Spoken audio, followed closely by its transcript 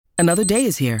Another day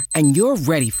is here, and you're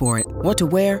ready for it. What to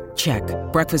wear? Check.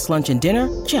 Breakfast, lunch, and dinner?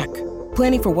 Check.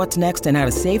 Planning for what's next and how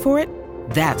to save for it?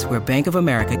 That's where Bank of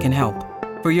America can help.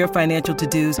 For your financial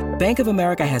to-dos, Bank of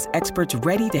America has experts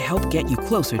ready to help get you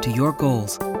closer to your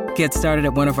goals. Get started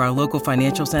at one of our local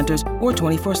financial centers or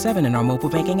 24/7 in our mobile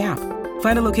banking app.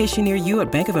 Find a location near you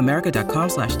at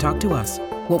bankofamerica.com/talktous.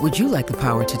 What would you like the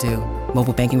power to do?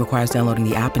 Mobile banking requires downloading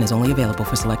the app and is only available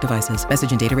for select devices.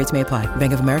 Message and data rates may apply.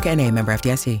 Bank of America N.A., member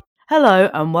FDIC. Hello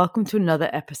and welcome to another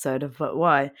episode of But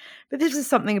Why? But this is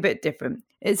something a bit different.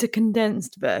 It's a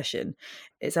condensed version.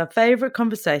 It's our favourite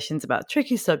conversations about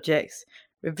tricky subjects,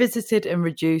 revisited and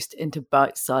reduced into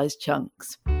bite-sized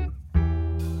chunks.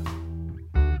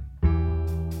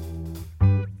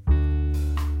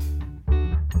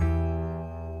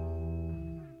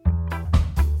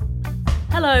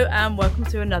 Hello and welcome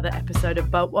to another episode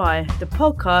of But Why, the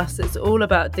podcast that's all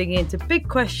about digging into big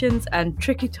questions and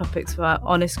tricky topics for our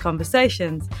honest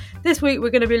conversations. This week we're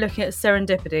going to be looking at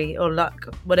serendipity, or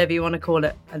luck, whatever you want to call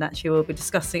it, and actually we'll be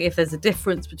discussing if there's a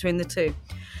difference between the two.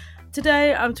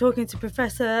 Today I'm talking to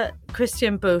Professor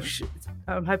Christian Busch.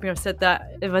 I'm hoping I've said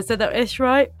that, if I said that ish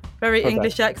right, very Perfect.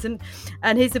 English accent,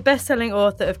 and he's the best-selling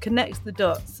author of Connect the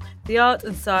Dots, the art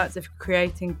and science of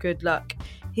creating good luck.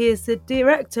 He is the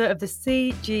director of the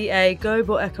CGA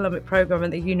Global Economic Programme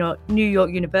at the New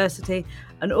York University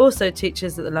and also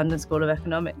teaches at the London School of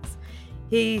Economics.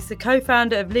 He's the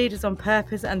co-founder of Leaders on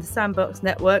Purpose and the Sandbox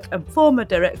Network and former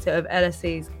director of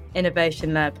LSE's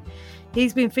Innovation Lab.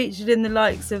 He's been featured in the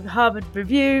likes of Harvard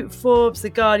Review, Forbes, The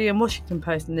Guardian, Washington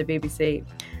Post and the BBC.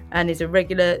 And he's a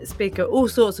regular speaker at all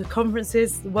sorts of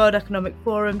conferences, the World Economic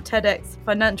Forum, TEDx,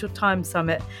 Financial Times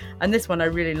Summit, and this one I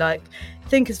really like.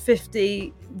 Thinkers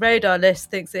 50 radar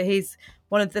list thinks that he's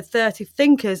one of the 30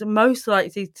 thinkers most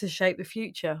likely to shape the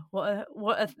future. What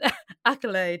a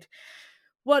accolade.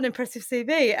 What an impressive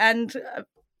CV, and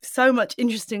so much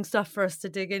interesting stuff for us to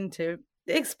dig into.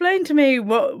 Explain to me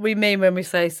what we mean when we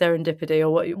say serendipity,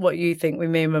 or what you think we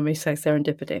mean when we say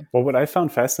serendipity. Well, what I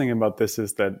found fascinating about this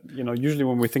is that, usually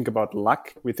when we think about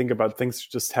luck, we think about things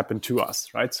just happen to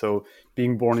us, right? So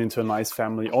being born into a nice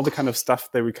family, all the kind of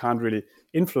stuff that we can't really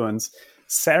influence.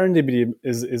 Serendipity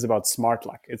is about smart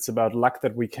luck. It's about luck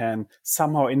that we can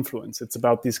somehow influence. It's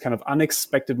about these kind of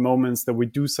unexpected moments that we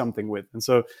do something with. And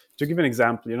so to give an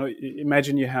example,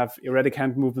 imagine you have erratic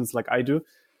hand movements like I do.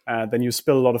 Then you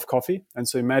spill a lot of coffee. And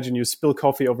so imagine you spill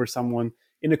coffee over someone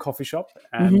in a coffee shop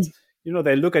and,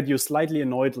 they look at you slightly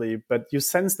annoyedly, but you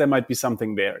sense there might be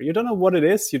something there. You don't know what it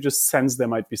is. You just sense there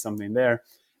might be something there.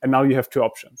 And now you have two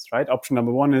options, right? Option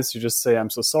number one is you just say, I'm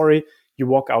so sorry. You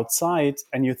walk outside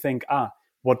and you think,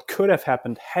 what could have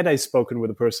happened had I spoken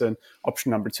with a person? Option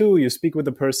number two, you speak with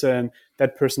the person.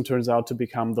 That person turns out to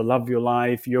become the love of your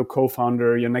life, your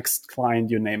co-founder, your next client,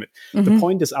 you name it. The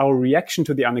point is our reaction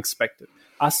to the unexpected.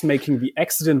 Us making the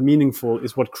accident meaningful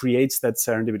is what creates that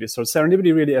serendipity. So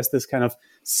serendipity really is this kind of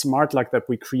smart luck that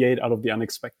we create out of the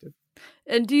unexpected.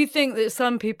 And do you think that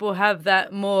some people have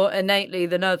that more innately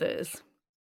than others?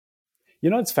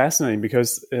 It's fascinating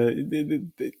because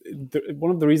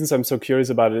one of the reasons I'm so curious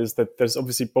about it is that there's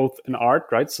obviously both an art,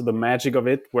 right? So the magic of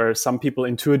it, where some people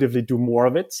intuitively do more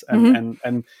of it, and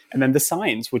then the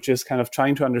science, which is kind of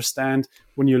trying to understand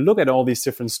when you look at all these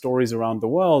different stories around the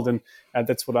world, and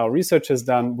that's what our research has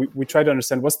done. We try to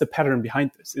understand what's the pattern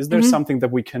behind this. Is there something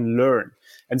that we can learn?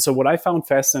 And so what I found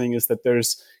fascinating is that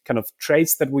there's kind of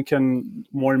traits that we can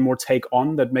more and more take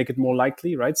on that make it more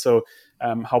likely, right? So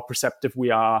how perceptive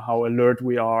we are, how alert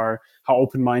we are, how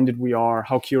open-minded we are,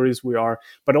 how curious we are.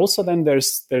 But also then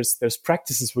there's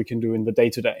practices we can do in the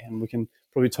day-to-day. And we can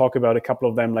probably talk about a couple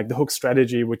of them, like the hook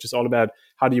strategy, which is all about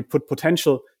how do you put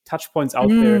potential touch points out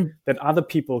there that other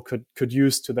people could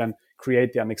use to then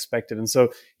create the unexpected. And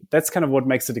so that's kind of what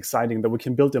makes it exciting, that we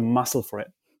can build a muscle for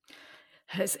it.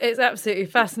 It's absolutely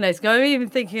fascinating. I'm even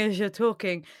thinking as you're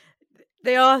talking,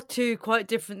 they are two quite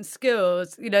different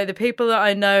skills. The people that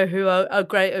I know who are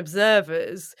great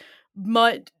observers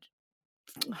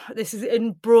this is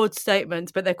in broad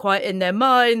statements, but they're quite in their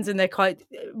minds and they're quite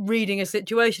reading a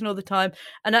situation all the time.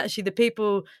 And actually the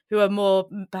people who are more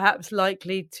perhaps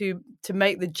likely to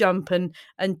make the jump and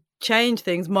change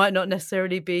things might not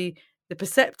necessarily be the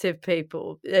perceptive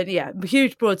people. And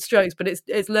huge broad strokes, but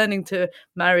it's learning to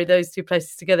marry those two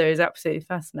places together is absolutely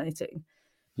fascinating.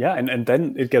 Yeah, and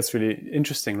then it gets really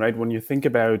interesting, right? When you think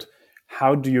about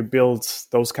how do you build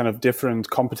those kind of different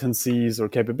competencies or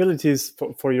capabilities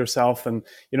for yourself? And,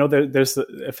 there's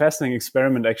a fascinating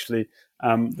experiment, actually,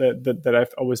 that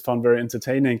I've always found very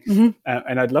entertaining.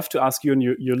 And I'd love to ask you and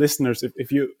your listeners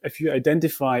if you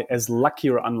identify as lucky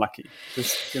or unlucky,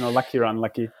 just, lucky or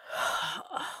unlucky.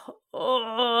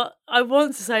 I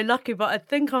want to say lucky, but I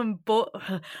think I'm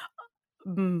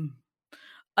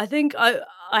I think I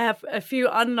have a few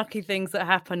unlucky things that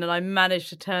happen, and I managed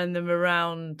to turn them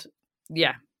around.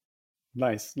 Yeah.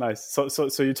 Nice.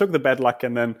 So you took the bad luck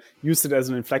and then used it as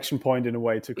an inflection point in a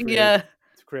way to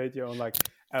create your own luck.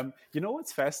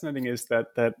 What's fascinating is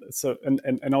that so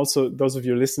and also those of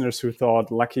your listeners who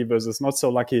thought lucky versus not so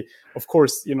lucky, of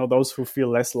course, those who feel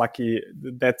less lucky,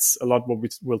 that's a lot what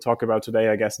we'll talk about today,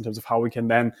 I guess, in terms of how we can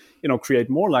then create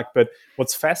more luck. But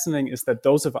what's fascinating is that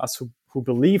those of us who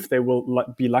believe they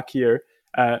will be luckier,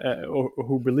 or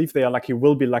who believe they are lucky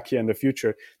will be luckier in the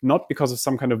future, not because of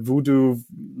some kind of voodoo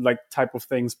like type of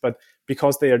things, but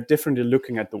because they are differently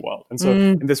looking at the world. And so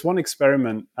in this one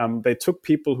experiment, they took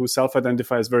people who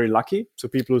self-identify as very lucky, so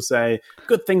people who say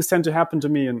good things tend to happen to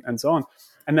me and so on,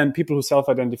 and then people who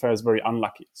self-identify as very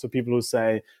unlucky, so people who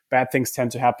say bad things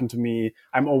tend to happen to me,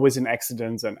 I'm always in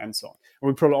accidents and so on. And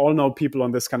we probably all know people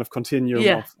on this kind of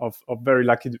continuum of very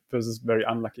lucky versus very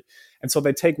unlucky. And so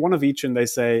they take one of each and they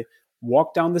say,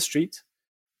 walk down the street,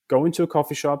 go into a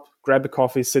coffee shop, grab a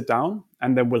coffee, sit down,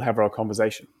 and then we'll have our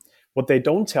conversation. What they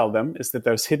don't tell them is that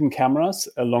there's hidden cameras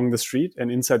along the street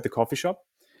and inside the coffee shop.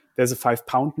 There's a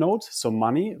 £5 note, so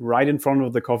money, right in front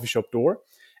of the coffee shop door.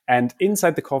 And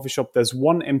inside the coffee shop, there's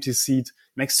one empty seat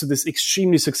next to this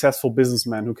extremely successful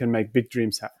businessman who can make big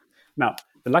dreams happen. Now,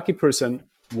 the lucky person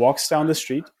walks down the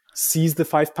street, sees the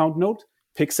 £5 note,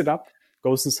 picks it up,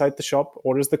 goes inside the shop,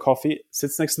 orders the coffee,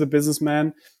 sits next to the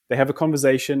businessman. They have a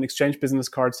conversation, exchange business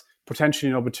cards, potentially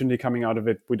an opportunity coming out of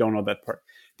it. We don't know that part.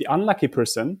 The unlucky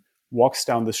person walks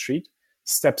down the street,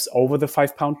 steps over the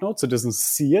 £5 note, so doesn't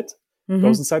see it,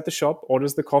 goes inside the shop,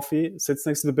 orders the coffee, sits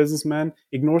next to the businessman,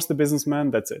 ignores the businessman,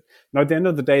 that's it. Now, at the end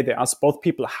of the day, they ask both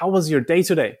people, how was your day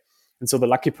today? And so the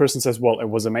lucky person says, well, it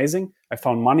was amazing. I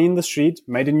found money in the street,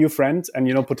 made a new friend, and,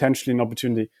 potentially an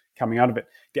opportunity coming out of it.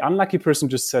 The unlucky person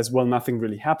just says, well, nothing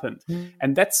really happened.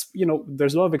 And that's,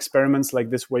 there's a lot of experiments like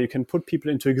this where you can put people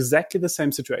into exactly the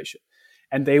same situation.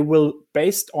 And they will,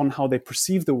 based on how they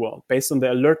perceive the world, based on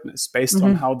their alertness, based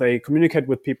on how they communicate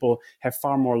with people, have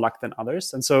far more luck than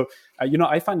others. And so,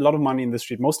 I find a lot of money in the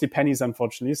street, mostly pennies,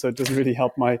 unfortunately. So it doesn't really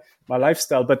help my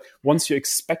lifestyle. But once you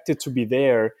expect it to be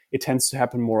there, it tends to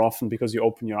happen more often because you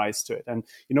open your eyes to it. And,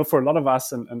 for a lot of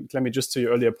us, and let me just to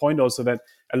your earlier point also, that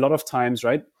a lot of times,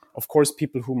 right, of course,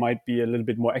 people who might be a little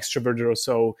bit more extroverted or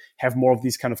so have more of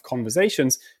these kind of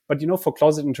conversations. But, for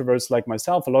closet introverts like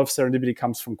myself, a lot of serendipity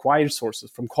comes from quiet sources,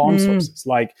 from calm sources,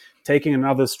 like taking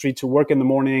another street to work in the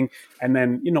morning and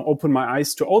then, open my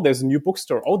eyes to, oh, there's a new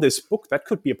bookstore. Oh, this book, that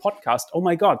could be a podcast. Oh,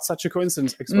 my God, such a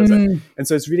coincidence. And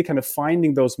so it's really kind of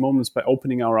finding those moments by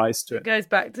opening our eyes to it. It goes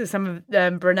back to some of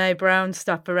Brene Brown's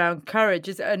stuff around courage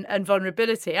and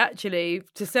vulnerability, actually,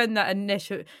 to send that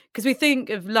initial, because we think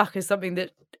of luck as something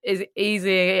that is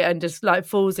easy and just like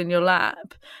falls in your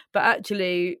lap, but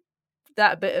actually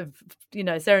that bit of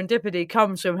serendipity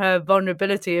comes from her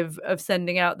vulnerability of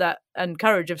sending out that, and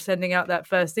courage of sending out that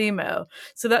first email.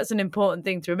 So that's an important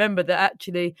thing to remember, that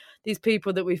actually these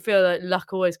people that we feel like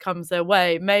luck always comes their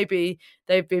way, maybe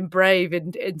they've been brave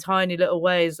in tiny little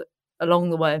ways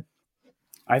along the way.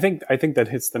 I think that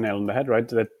hits the nail on the head, right?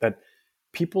 That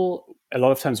people a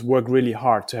lot of times work really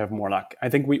hard to have more luck. I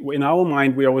think we in our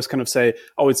mind, we always kind of say,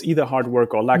 oh, it's either hard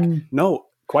work or luck. No,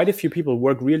 quite a few people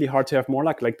work really hard to have more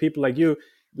luck. Like people like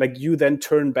you then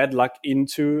turn bad luck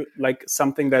into like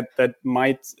something that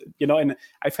might, and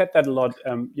I've had that a lot.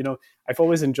 I've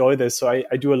always enjoyed this. So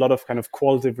I do a lot of kind of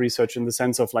qualitative research in the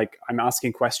sense of like, I'm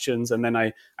asking questions and then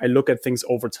I look at things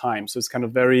over time. So it's kind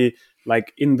of very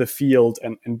like in the field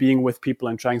and being with people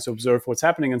and trying to observe what's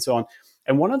happening and so on.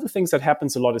 And one of the things that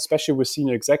happens a lot, especially with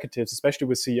senior executives, especially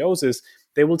with CEOs, is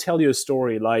they will tell you a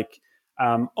story like,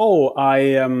 I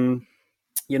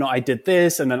did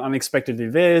this and then unexpectedly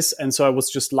this. And so I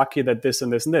was just lucky that this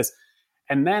and this and this.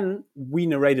 And then we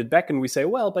narrate it back and we say,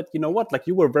 well, but you know what? Like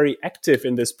you were very active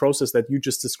in this process that you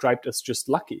just described as just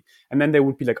lucky. And then they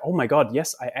would be like, oh my God,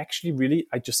 yes, I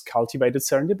just cultivated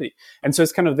serendipity. And so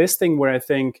it's kind of this thing where I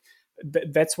think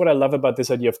that's what I love about this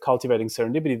idea of cultivating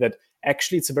serendipity, that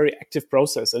actually it's a very active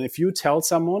process. And if you tell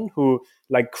someone who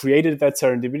like created that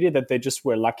serendipity that they just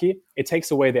were lucky, it takes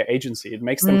away their agency. It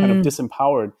makes them kind of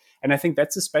disempowered. And I think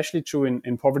that's especially true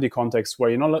in poverty contexts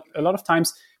where, a lot of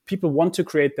times people want to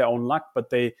create their own luck, but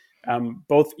they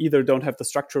both either don't have the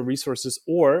structural resources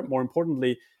or, more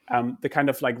importantly, the kind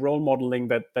of like role modeling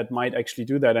that might actually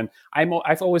do that. And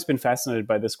I've always been fascinated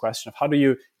by this question of how do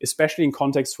you, especially in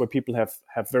contexts where people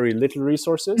have very little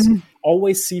resources,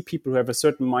 always see people who have a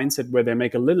certain mindset where they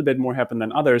make a little bit more happen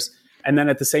than others. And then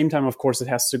at the same time, of course, it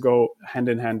has to go hand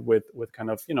in hand with kind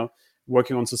of,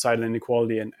 working on societal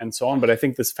inequality and so on. But I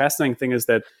think this fascinating thing is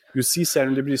that you see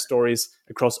serendipity stories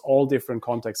across all different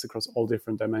contexts, across all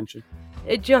different dimensions.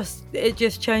 It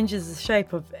just changes the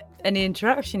shape of any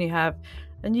interaction you have,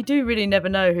 and you do really never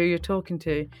know who you're talking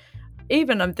to.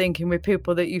 Even I'm thinking with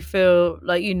people that you feel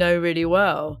like you know really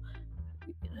well,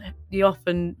 you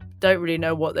often don't really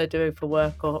know what they're doing for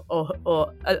work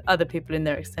or other people in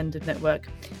their extended network.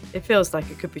 It feels like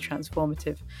it could be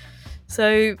transformative.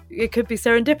 So it could be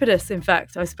serendipitous, in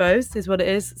fact, I suppose, is what it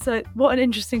is. So what an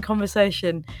interesting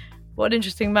conversation. What an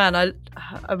interesting man.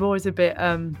 I'm always a bit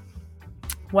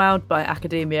wowed by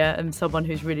academia and someone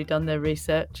who's really done their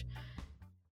research.